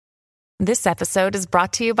This episode is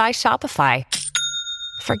brought to you by Shopify.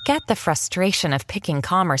 Forget the frustration of picking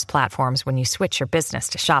commerce platforms when you switch your business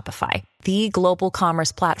to Shopify, the global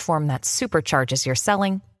commerce platform that supercharges your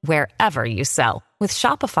selling wherever you sell. With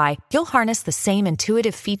Shopify, you'll harness the same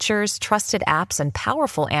intuitive features, trusted apps, and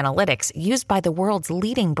powerful analytics used by the world's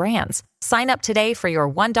leading brands. Sign up today for your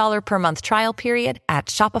 $1 per month trial period at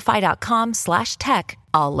shopify.com/tech,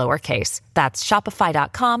 all lowercase. That's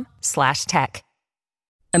shopify.com/tech.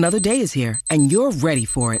 Another day is here, and you're ready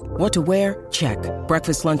for it. What to wear? Check.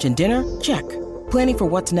 Breakfast, lunch, and dinner? Check. Planning for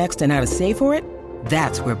what's next and how to save for it?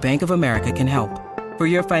 That's where Bank of America can help. For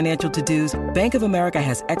your financial to-dos, Bank of America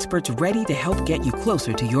has experts ready to help get you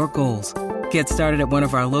closer to your goals. Get started at one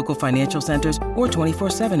of our local financial centers or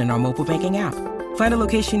 24/7 in our mobile banking app. Find a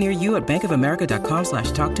location near you at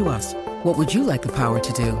bankofamerica.com/talktous. What would you like the power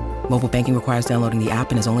to do? Mobile banking requires downloading the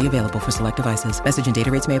app and is only available for select devices. Message and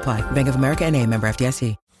data rates may apply. Bank of America N.A., member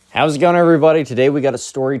FDIC. How's it going, everybody? Today we got a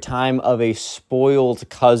story time of a spoiled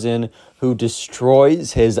cousin who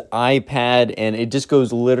destroys his iPad, and it just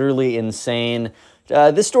goes literally insane.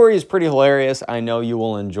 This story is pretty hilarious. I know you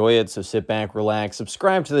will enjoy it, so sit back, relax,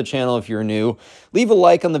 subscribe to the channel if you're new. Leave a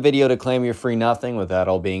like on the video to claim your free nothing. With that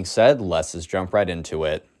all being said, let's just jump right into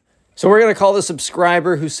it. So we're going to call the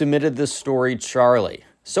subscriber who submitted this story Charlie.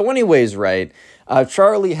 So anyways, right,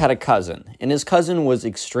 Charlie had a cousin, and his cousin was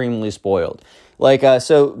extremely spoiled.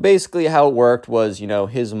 So basically how it worked was,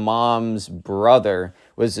 his mom's brother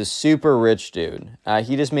was a super rich dude.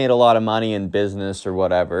 He just made a lot of money in business or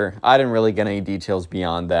whatever. I didn't really get any details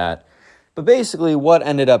beyond that. But basically what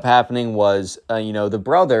ended up happening was, the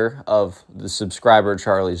brother of the subscriber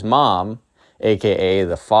Charlie's mom, aka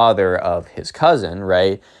the father of his cousin,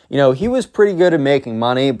 right? He was pretty good at making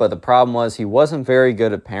money, but the problem was he wasn't very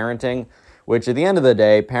good at parenting, which at the end of the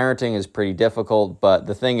day, parenting is pretty difficult. But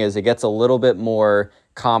the thing is, it gets a little bit more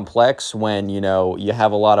complex when, you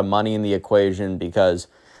have a lot of money in the equation, because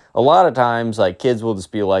a lot of times, kids will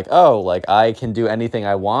just be like, oh, I can do anything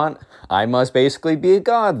I want. I must basically be a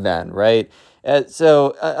god then, right?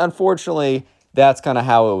 So unfortunately, that's kind of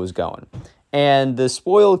how it was going. And the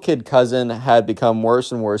spoiled kid cousin had become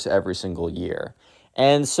worse and worse every single year.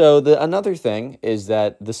 And so another thing is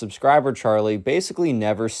that the subscriber Charlie basically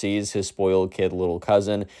never sees his spoiled kid little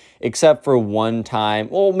cousin except for one time,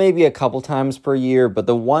 well, maybe a couple times per year, but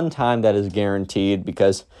the one time that is guaranteed,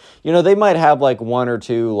 because, they might have one or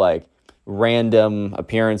two random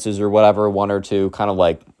appearances or whatever, one or two kind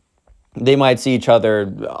of they might see each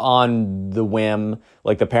other on the whim,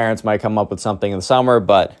 the parents might come up with something in the summer,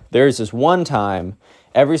 but there's this one time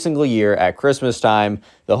every single year at Christmas time,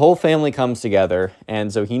 the whole family comes together,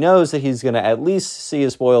 and so he knows that he's going to at least see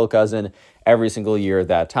his spoiled cousin every single year at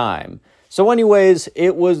that time. So anyways,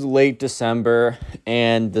 it was late December,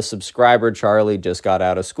 and the subscriber Charlie just got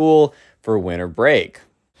out of school for winter break.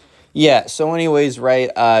 Yeah, so anyways, right,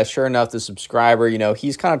 sure enough, the subscriber,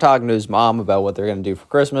 he's kind of talking to his mom about what they're going to do for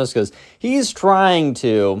Christmas, because he's trying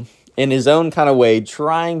to, in his own kind of way,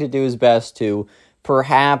 trying to do his best to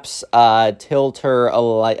perhaps tilt her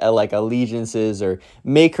allegiances, or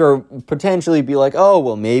make her potentially be like, oh,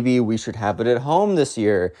 well, maybe we should have it at home this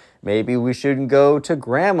year. Maybe we shouldn't go to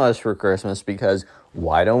grandma's for Christmas, because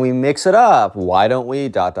why don't we mix it up? Why don't we ...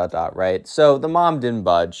 right? So the mom didn't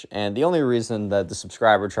budge, and the only reason that the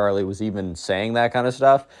subscriber Charlie was even saying that kind of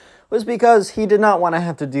stuff was because he did not want to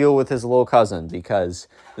have to deal with his little cousin, because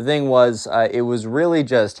the thing was, it was really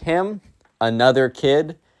just him, another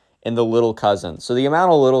kid, and the little cousin. So the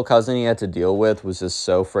amount of little cousin he had to deal with was just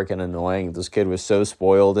so freaking annoying. This kid was so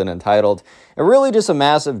spoiled and entitled, and really just a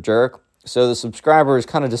massive jerk. So the subscriber is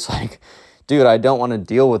kind of just like, dude, I don't want to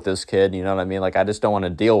deal with this kid, you know what I mean? I just don't want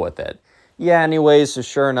to deal with it. Yeah, anyways, so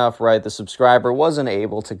sure enough, right, the subscriber wasn't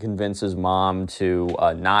able to convince his mom to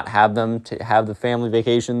not have them to have the family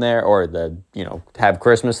vacation there, or have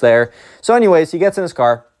Christmas there. So anyways, he gets in his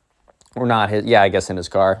car, or not his, yeah, I guess in his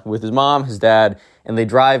car, with his mom, his dad, and they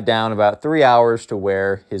drive down about 3 hours to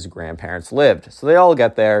where his grandparents lived. So they all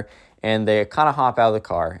get there, and they kind of hop out of the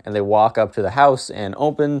car, and they walk up to the house and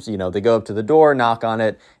opens, they go up to the door, knock on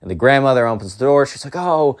it, and the grandmother opens the door. She's like,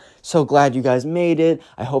 oh, so glad you guys made it.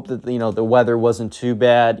 I hope that, the weather wasn't too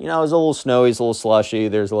bad. It was a little snowy, it's a little slushy,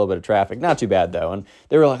 there's a little bit of traffic, not too bad though. And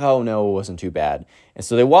they were like, oh no, it wasn't too bad. And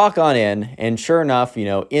so they walk on in, and sure enough,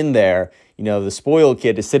 in there, the spoiled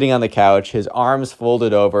kid is sitting on the couch, his arms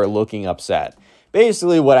folded over, looking upset.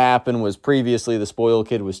 Basically, what happened was previously the spoiled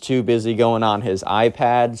kid was too busy going on his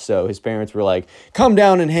iPad, so his parents were like, come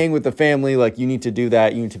down and hang with the family, you need to do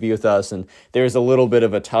that, you need to be with us, and there's a little bit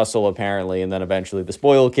of a tussle apparently, and then eventually the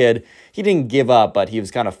spoiled kid, he didn't give up, but he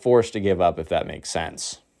was kind of forced to give up, if that makes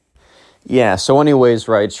sense. Yeah, so anyways,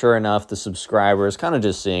 right, sure enough, the subscriber is kind of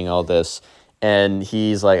just seeing all this, and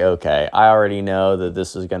he's like, okay, I already know that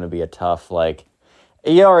this is going to be a tough, like,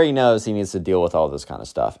 he already knows he needs to deal with all this kind of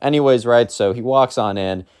stuff. Anyways, right, so he walks on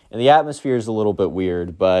in, and the atmosphere is a little bit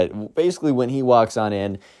weird, but basically when he walks on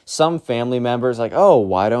in, some family members like, oh,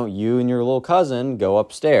 why don't you and your little cousin go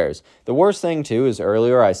upstairs? The worst thing, too, is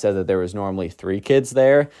earlier I said that there was normally 3 kids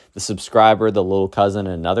there, the subscriber, the little cousin,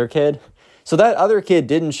 and another kid. So that other kid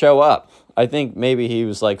didn't show up. I think maybe he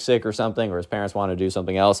was like sick or something, or his parents wanted to do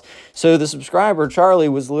something else. So the subscriber, Charlie,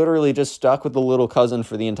 was literally just stuck with the little cousin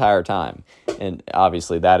for the entire time. And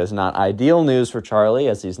obviously that is not ideal news for Charlie,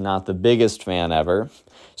 as he's not the biggest fan ever.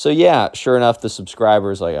 So yeah, sure enough, the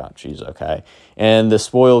subscriber's like, oh, geez, okay. And the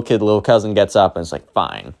spoiled kid, little cousin, gets up and is like,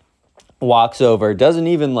 fine. Walks over, doesn't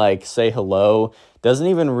even like say hello, doesn't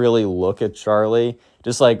even really look at Charlie,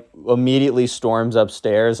 just like immediately storms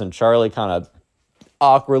upstairs, and Charlie kind of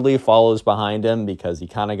awkwardly follows behind him because he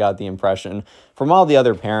kind of got the impression from all the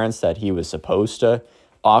other parents that he was supposed to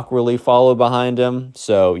awkwardly follow behind him.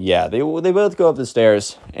 So yeah, they both go up the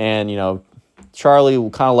stairs, and Charlie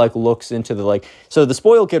kind of like looks into so the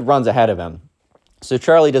spoiled kid runs ahead of him. So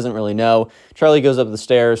Charlie doesn't really know. Charlie goes up the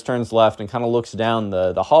stairs, turns left, and kind of looks down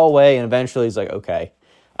the hallway, and eventually he's like, okay,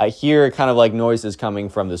 I hear kind of like noises coming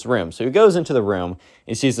from this room. So he goes into the room,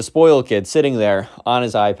 and sees the spoiled kid sitting there on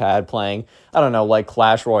his iPad playing, I don't know, like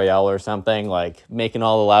Clash Royale or something, like making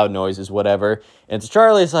all the loud noises, whatever. And to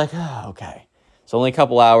Charlie, it's like, oh, okay, it's only a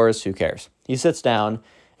couple hours, who cares? He sits down,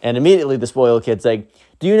 and immediately the spoiled kid's like,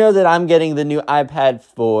 do you know that I'm getting the new iPad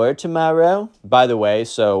 4 tomorrow? By the way,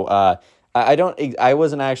 so I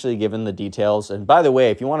wasn't actually given the details. And by the way,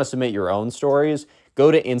 if you want to submit your own stories, go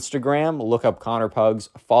to Instagram, look up Connor Pugs,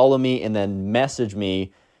 follow me, and then message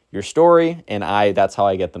me your story, and that's how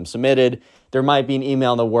I get them submitted. There might be an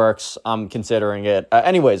email in the works. I'm considering it.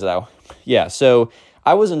 Anyways, though, yeah, so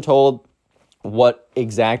I wasn't told what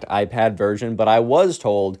exact iPad version, but I was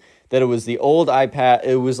told that it was the old iPad.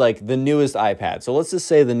 It was like the newest iPad. So let's just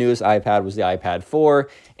say the newest iPad was the iPad 4,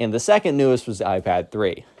 and the second newest was the iPad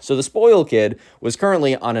 3. So the spoiled kid was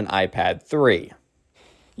currently on an iPad 3.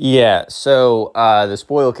 Yeah, so the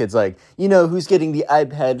spoiled kid's like, you know who's getting the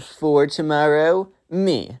iPad 4 tomorrow?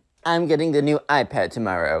 Me. I'm getting the new iPad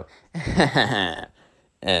tomorrow.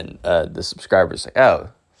 And the subscriber's like, oh,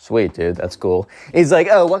 sweet, dude, that's cool. He's like,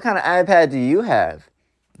 oh, what kind of iPad do you have?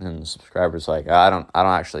 And the subscriber's like, oh, I don't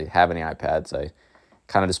actually have any iPads. I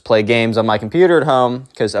kind of just play games on my computer at home.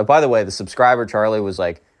 Because, by the way, the subscriber, Charlie, was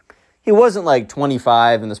like, he wasn't like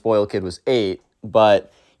 25 and the spoiled kid was 8,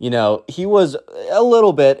 but he was a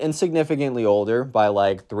little bit insignificantly older by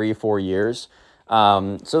like 3-4 years.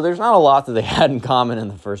 So there's not a lot that they had in common in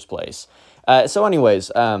the first place. So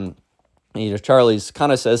anyways, Charlie's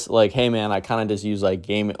kind of says like, hey man, I kind of just use I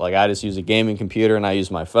just use a gaming computer and I use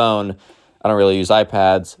my phone. I don't really use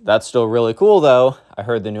iPads. That's still really cool though. I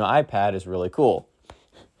heard the new iPad is really cool.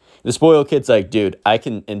 The spoiled kid's like, dude,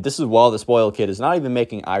 and this is while the spoiled kid is not even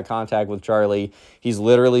making eye contact with Charlie. He's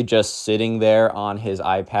literally just sitting there on his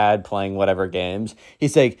iPad playing whatever games.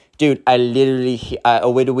 He's like, dude, wait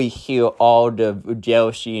till we hear all the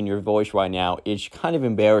jealousy in your voice right now. It's kind of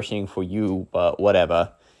embarrassing for you, but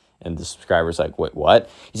whatever. And the subscriber's like, wait,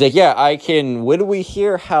 what? He's like, yeah, wait till we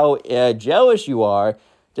hear how jealous you are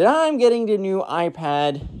that I'm getting the new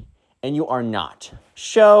iPad and you are not.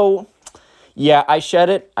 So yeah, I shed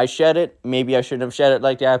it. Maybe I shouldn't have shed it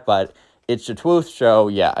like that, but it's the truth, so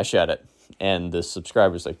yeah, I shed it. And the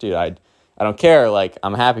subscriber's like, dude, I don't care. Like,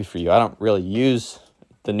 I'm happy for you. I don't really use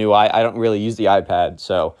the iPad,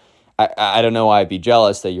 so I don't know why I'd be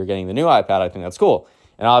jealous that you're getting the new iPad. I think that's cool.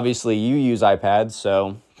 And obviously you use iPads,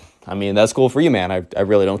 so, I mean, that's cool for you, man. I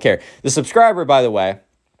really don't care. The subscriber, by the way,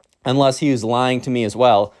 unless he was lying to me as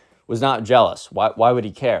well, was not jealous. Why would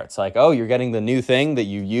he care? It's like, oh, you're getting the new thing that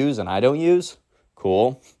you use and I don't use?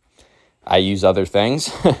 Cool. I use other things.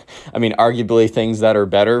 I mean, arguably things that are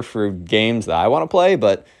better for games that I want to play,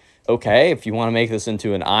 but okay, if you want to make this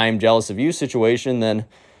into an I'm jealous of you situation, then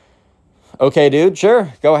okay, dude,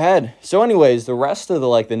 sure, go ahead. So anyways, the rest of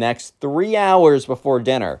the next 3 hours before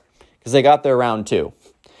dinner, because they got there around 2,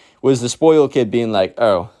 was the spoiled kid being like,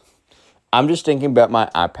 oh, I'm just thinking about my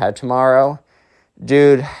iPad tomorrow.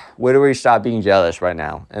 Dude, where do we stop being jealous right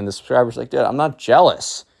now? And the subscriber's like, dude, I'm not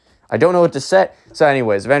jealous. I don't know what to say. So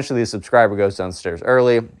anyways, eventually the subscriber goes downstairs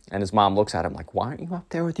early, and his mom looks at him like, why aren't you up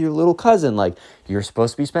there with your little cousin? Like, you're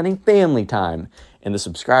supposed to be spending family time. And the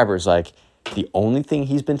subscriber's like, the only thing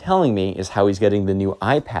he's been telling me is how he's getting the new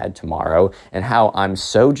iPad tomorrow and how I'm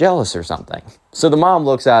so jealous or something. So the mom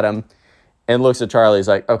looks at him, and looks at Charlie. He's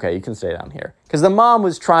like, okay, you can stay down here. Because the mom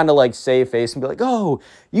was trying to like save face and be like, oh,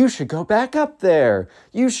 you should go back up there.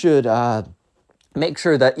 You should make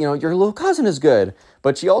sure that, you know, your little cousin is good.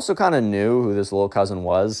 But she also kind of knew who this little cousin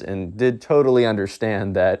was and did totally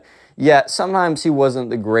understand that, yeah, sometimes he wasn't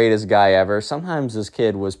the greatest guy ever. Sometimes this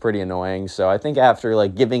kid was pretty annoying. So I think after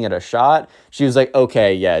like giving it a shot, she was like,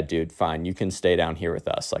 okay, yeah, dude, fine. You can stay down here with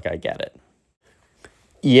us. Like, I get it.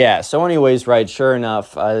 Yeah, so anyways, right, sure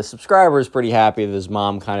enough, the subscriber is pretty happy that his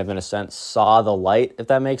mom kind of, in a sense, saw the light, if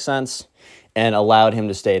that makes sense, and allowed him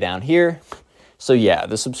to stay down here. So yeah,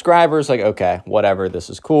 the subscriber's like, okay, whatever, this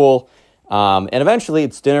is cool. And eventually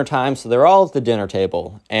it's dinner time, so they're all at the dinner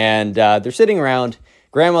table. And they're sitting around.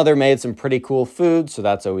 Grandmother made some pretty cool food, so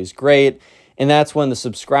that's always great. And that's when the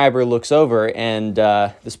subscriber looks over, and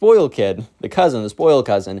the spoiled kid, the spoiled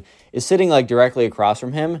cousin, is sitting like directly across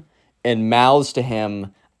from him and mouths to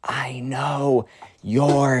him, I know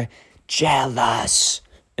you're jealous.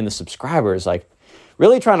 And the subscriber is like,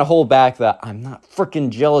 really trying to hold back that I'm not freaking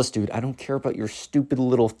jealous, dude. I don't care about your stupid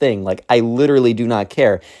little thing. Like, I literally do not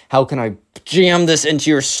care. How can I jam this into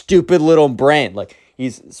your stupid little brain? Like,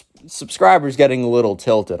 subscriber's getting a little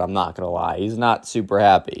tilted. I'm not going to lie. He's not super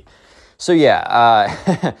happy. So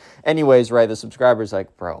yeah, anyways, right, the subscriber's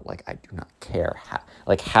like, bro, like, I do not care.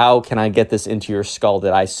 How can I get this into your skull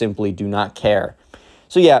that I simply do not care?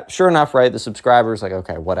 So yeah, sure enough, right, the subscriber's like,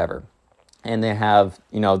 okay, whatever. And they have,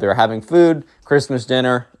 you know, they're having food, Christmas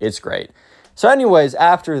dinner, it's great. So anyways,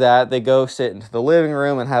 after that, they go sit into the living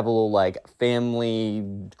room and have a little, like, family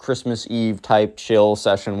Christmas Eve type chill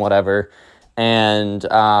session, whatever. And,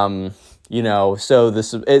 you know, so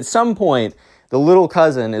this at some point, the little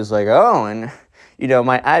cousin is like, oh, and, you know,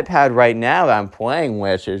 my iPad right now that I'm playing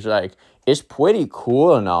with is, like, it's pretty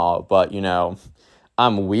cool and all, but, you know,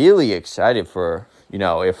 I'm really excited for, you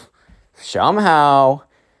know, if somehow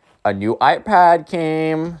a new iPad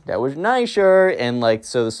came that was nicer, and like,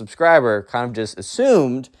 so the subscriber kind of just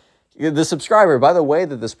assumed, the subscriber, by the way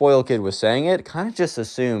that the spoiled kid was saying it, kind of just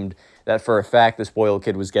assumed that for a fact the spoiled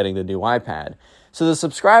kid was getting the new iPad. So the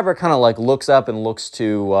subscriber kind of like looks up and looks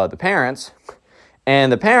to the parents,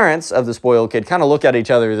 and the parents of the spoiled kid kind of look at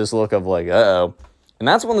each other with this look of like, uh-oh. And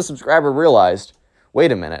that's when the subscriber realized,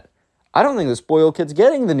 wait a minute, I don't think the spoiled kid's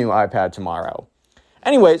getting the new iPad tomorrow.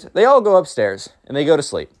 Anyways, they all go upstairs and they go to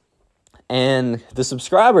sleep. And the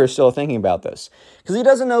subscriber is still thinking about this because he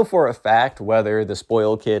doesn't know for a fact whether the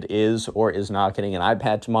spoiled kid is or is not getting an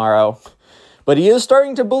iPad tomorrow. But he is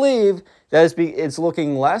starting to believe that it's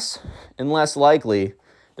looking less and less likely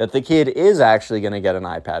that the kid is actually going to get an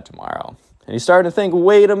iPad tomorrow. And he's starting to think,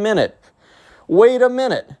 wait a minute.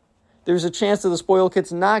 There's a chance that the spoiled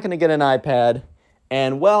kid's not going to get an iPad.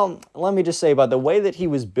 And, well, let me just say, by the way that he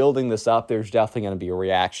was building this up, there's definitely going to be a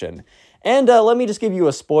reaction. And let me just give you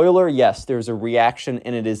a spoiler. Yes, there's a reaction,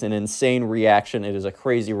 and it is an insane reaction. It is a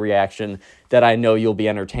crazy reaction that I know you'll be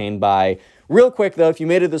entertained by. Real quick, though, if you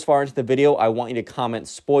made it this far into the video, I want you to comment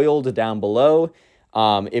spoiled down below.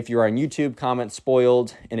 If you're on YouTube, comment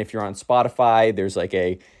spoiled. And if you're on Spotify, there's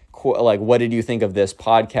like what did you think of this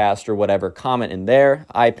podcast or whatever, comment in there.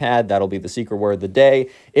 iPad, that'll be the secret word of the day.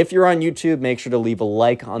 If you're on YouTube, make sure to leave a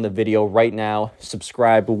like on the video right now.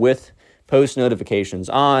 Subscribe with post notifications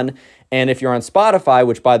on. And if you're on Spotify,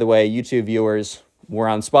 which, by the way, YouTube viewers, we're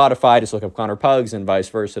on Spotify, just look up Connor Pugs, and vice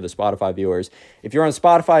versa to Spotify viewers. If you're on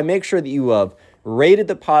Spotify, make sure that you have rated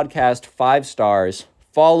the podcast 5 stars,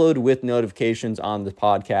 followed with notifications on the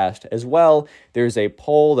podcast as well. There's a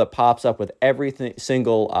poll that pops up with every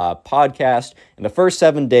single podcast. In the first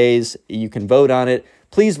 7 days, you can vote on it.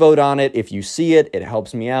 Please vote on it. If you see it, it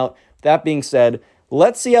helps me out. That being said,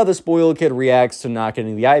 let's see how the spoiled kid reacts to not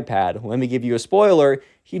getting the iPad. Let me give you a spoiler.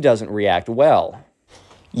 He doesn't react well.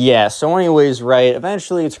 Yeah, so anyways, right,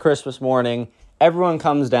 eventually it's Christmas morning. Everyone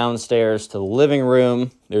comes downstairs to the living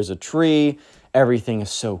room. There's a tree. Everything is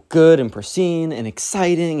so good and pristine and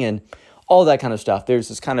exciting and all that kind of stuff. There's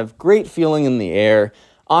this kind of great feeling in the air.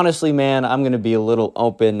 Honestly, man, I'm going to be a little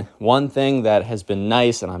open. One thing that has been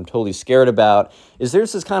nice and I'm totally scared about is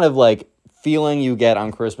there's this kind of like feeling you get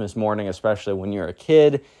on Christmas morning, especially when you're a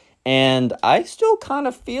kid. And I still kind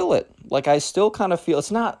of feel it. Like, I still kind of feel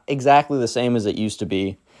it's not exactly the same as it used to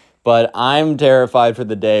be, but I'm terrified for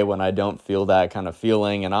the day when I don't feel that kind of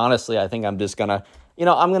feeling. And honestly, I think I'm just going to,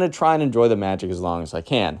 I'm going to try and enjoy the magic as long as I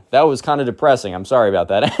can. That was kind of depressing. I'm sorry about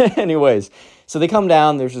that. Anyways, so they come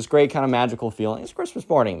down. There's this great kind of magical feeling. It's Christmas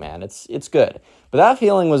morning, man. It's good. But that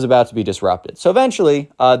feeling was about to be disrupted. So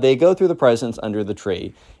eventually, they go through the presents under the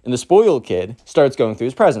tree, and the spoiled kid starts going through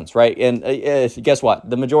his presents, right? And guess what?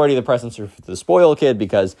 The majority of the presents are for the spoiled kid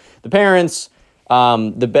because the parents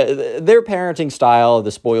Their parenting style,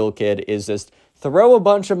 the spoiled kid, is just throw a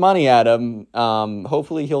bunch of money at him.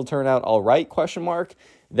 Hopefully he'll turn out all right, ?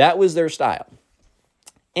 That was their style.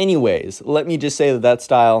 Anyways, let me just say that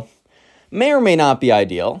style may or may not be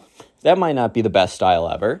ideal. That might not be the best style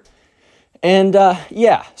ever. And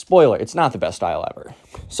spoiler, it's not the best style ever.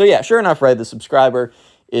 So yeah, sure enough, right, the subscriber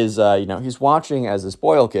is, he's watching as the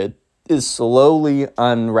spoiled kid is slowly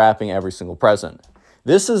unwrapping every single present.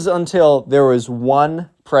 This is until there was one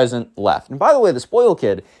present left. And by the way, the spoiled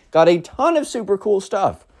kid got a ton of super cool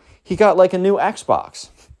stuff. He got like a new Xbox,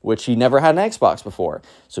 which he never had an Xbox before,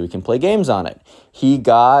 so he can play games on it. He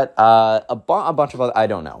got a bunch of other, I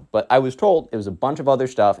don't know, but I was told it was a bunch of other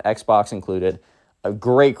stuff, Xbox included. A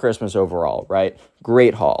great Christmas overall, right?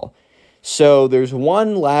 Great haul. So there's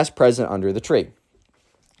one last present under the tree.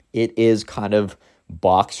 It is kind of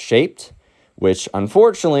box-shaped, which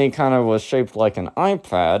unfortunately kind of was shaped like an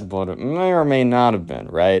iPad, but it may or may not have been,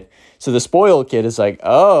 right? So the spoiled kid is like,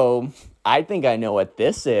 oh, I think I know what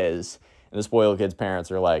this is. And the spoiled kid's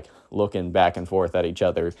parents are like looking back and forth at each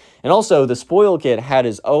other. And also the spoiled kid had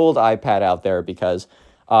his old iPad out there because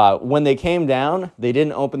when they came down, they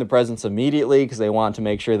didn't open the presents immediately because they wanted to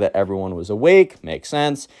make sure that everyone was awake. Makes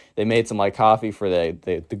sense. They made some like coffee for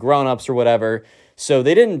the grown-ups or whatever. So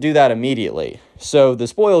they didn't do that immediately. So the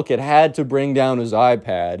spoiled kid had to bring down his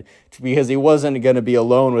iPad because he wasn't going to be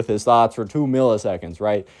alone with his thoughts for 2 milliseconds,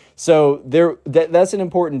 right? So that's an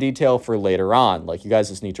important detail for later on. Like, you guys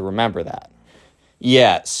just need to remember that.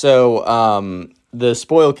 Yeah, so the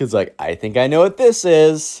spoiled kid's like, I think I know what this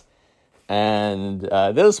is. And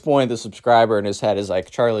at this point, the subscriber in his head is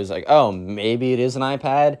like, Charlie's like, oh, maybe it is an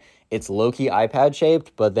iPad. It's low-key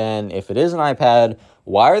iPad-shaped, but then if it is an iPad,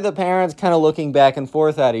 why are the parents kind of looking back and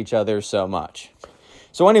forth at each other so much?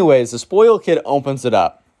 So anyways, the spoiled kid opens it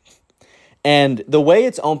up. And the way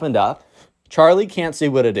it's opened up, Charlie can't see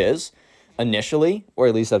what it is initially, or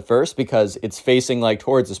at least at first, because it's facing like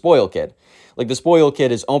towards the spoiled kid. Like the spoiled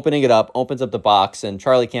kid is opening it up, opens up the box, and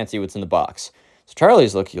Charlie can't see what's in the box. So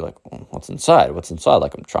Charlie's looking like, what's inside? What's inside?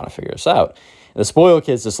 Like, I'm trying to figure this out. And the spoiled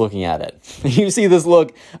kid's just looking at it. You see this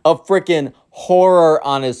look of freaking horror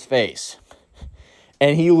on his face.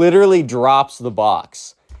 And he literally drops the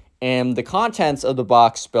box. And the contents of the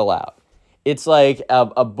box spill out. It's like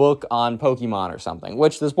a book on Pokemon or something,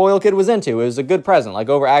 which the spoiled kid was into. It was a good present.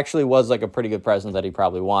 Actually was like a pretty good present that he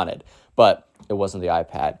probably wanted. But it wasn't the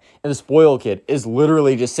iPad. And the spoiled kid is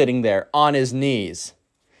literally just sitting there on his knees.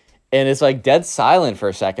 And it's like dead silent for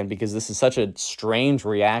a second because this is such a strange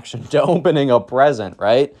reaction to opening a present,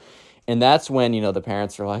 right? And that's when, the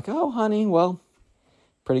parents are like, oh, honey, well,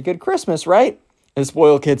 pretty good Christmas, right? And the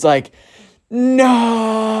spoiled kid's like, no,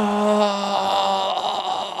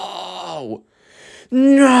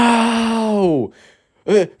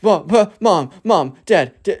 Mom,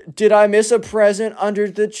 Dad, did I miss a present under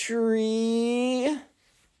the tree?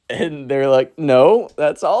 And they're like, no,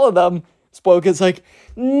 that's all of them. Spoiled kid's like,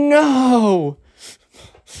 no,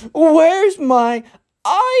 where's my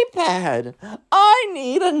iPad? I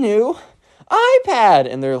need a new iPad.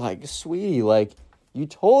 And they're like, sweetie, like, you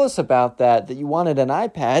told us about that you wanted an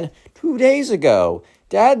iPad 2 days ago.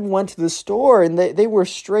 Dad went to the store and they were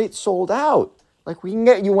straight sold out. Like, we can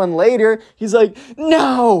get you one later. He's like,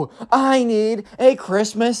 no, I need a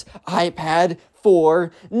Christmas iPad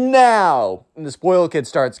for now. And the spoiled kid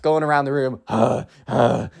starts going around the room,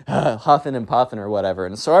 huffing and puffing or whatever.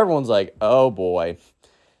 And so everyone's like, oh boy,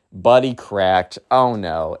 buddy cracked. Oh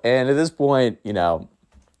no. And at this point,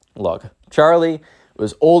 look, Charlie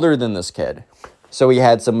was older than this kid. So he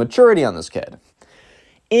had some maturity on this kid.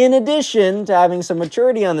 In addition to having some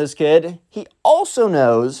maturity on this kid, he also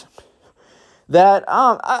knows that,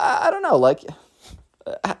 I don't know, like,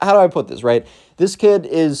 how do I put this, right? This kid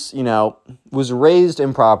is, was raised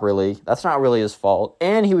improperly. That's not really his fault.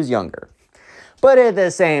 And he was younger. But at the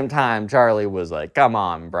same time, Charlie was like, come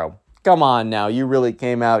on, bro. Come on now. You really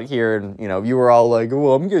came out here and, you were all like,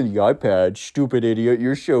 well, I'm getting the iPad. Stupid idiot.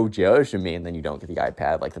 You're so jealous of me. And then you don't get the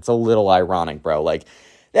iPad. Like, that's a little ironic, bro. Like,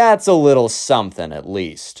 that's a little something at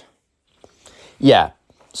least. Yeah.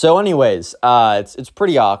 So anyways, it's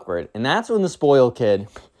pretty awkward. And that's when the spoiled kid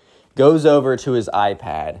goes over to his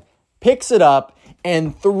iPad, picks it up,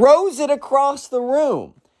 and throws it across the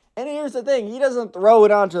room. And here's the thing. He doesn't throw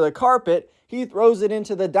it onto the carpet. He throws it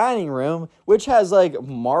into the dining room, which has like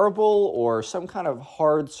marble or some kind of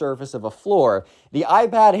hard surface of a floor. The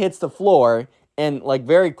iPad hits the floor and like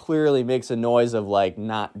very clearly makes a noise of like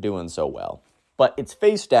not doing so well. But it's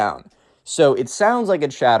face down. So it sounds like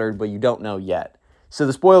it's shattered, but you don't know yet. So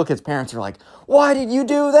the spoiled kid's parents are like, why did you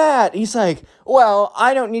do that? He's like, well,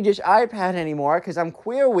 I don't need this iPad anymore because I'm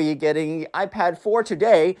clearly getting iPad 4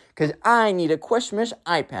 today because I need a Christmas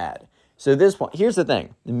iPad. So this one, here's the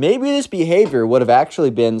thing. Maybe this behavior would have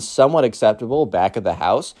actually been somewhat acceptable back at the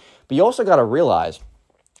house, but you also got to realize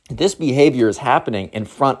this behavior is happening in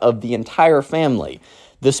front of the entire family.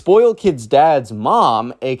 The spoiled kid's dad's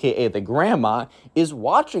mom, aka the grandma, is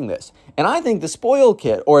watching this. And I think the spoiled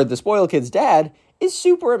kid, or the spoiled kid's dad, is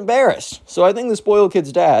super embarrassed. So I think the spoiled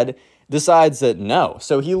kid's dad decides that no.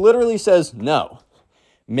 So he literally says, no.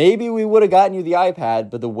 Maybe we would have gotten you the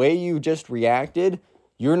iPad, but the way you just reacted,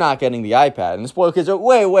 you're not getting the iPad. And the spoiled kid's like,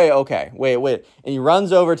 wait. And he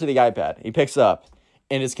runs over to the iPad. He picks it up,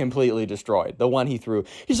 and it's completely destroyed. The one he threw.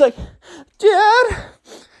 He's like, Dad,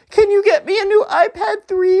 can you get me a new iPad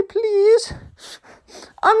 3, please?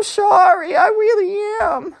 I'm sorry, I really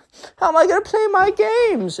am. How am I going to play my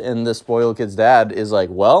games? And the spoiled kid's dad is like,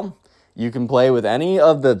 well, you can play with any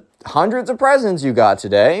of the hundreds of presents you got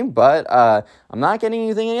today, but I'm not getting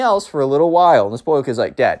anything else for a little while. And the spoiled kid's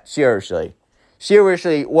like, Dad, seriously,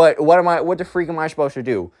 what the freak am I supposed to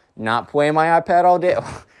do? Not play my iPad all day?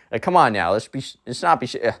 Like, come on now, let's not be,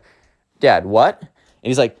 Dad, what? And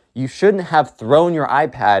he's like, you shouldn't have thrown your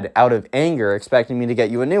iPad out of anger expecting me to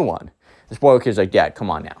get you a new one. The spoiled kid's like, Dad, come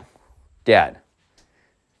on now. Dad,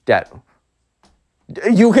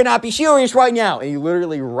 you cannot be serious right now. And he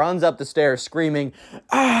literally runs up the stairs screaming,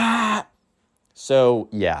 ah. So,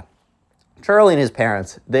 yeah. Charlie and his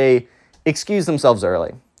parents, they excuse themselves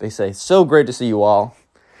early. They say, so great to see you all.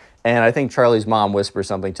 And I think Charlie's mom whispers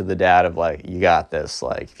something to the dad of like, you got this.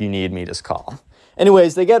 Like, if you need me, just call.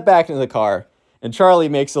 Anyways, they get back into the car. And Charlie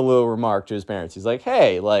makes a little remark to his parents. He's like,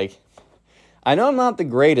 hey, like, I know I'm not the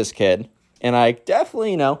greatest kid. And I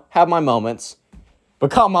definitely, have my moments. But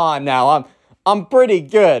come on now, I'm pretty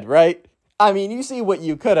good, right? I mean, you see what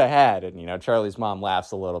you could have had. And, Charlie's mom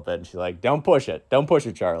laughs a little bit. And she's like, don't push it,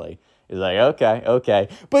 Charlie. He's like, okay.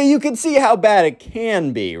 But you can see how bad it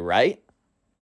can be, right?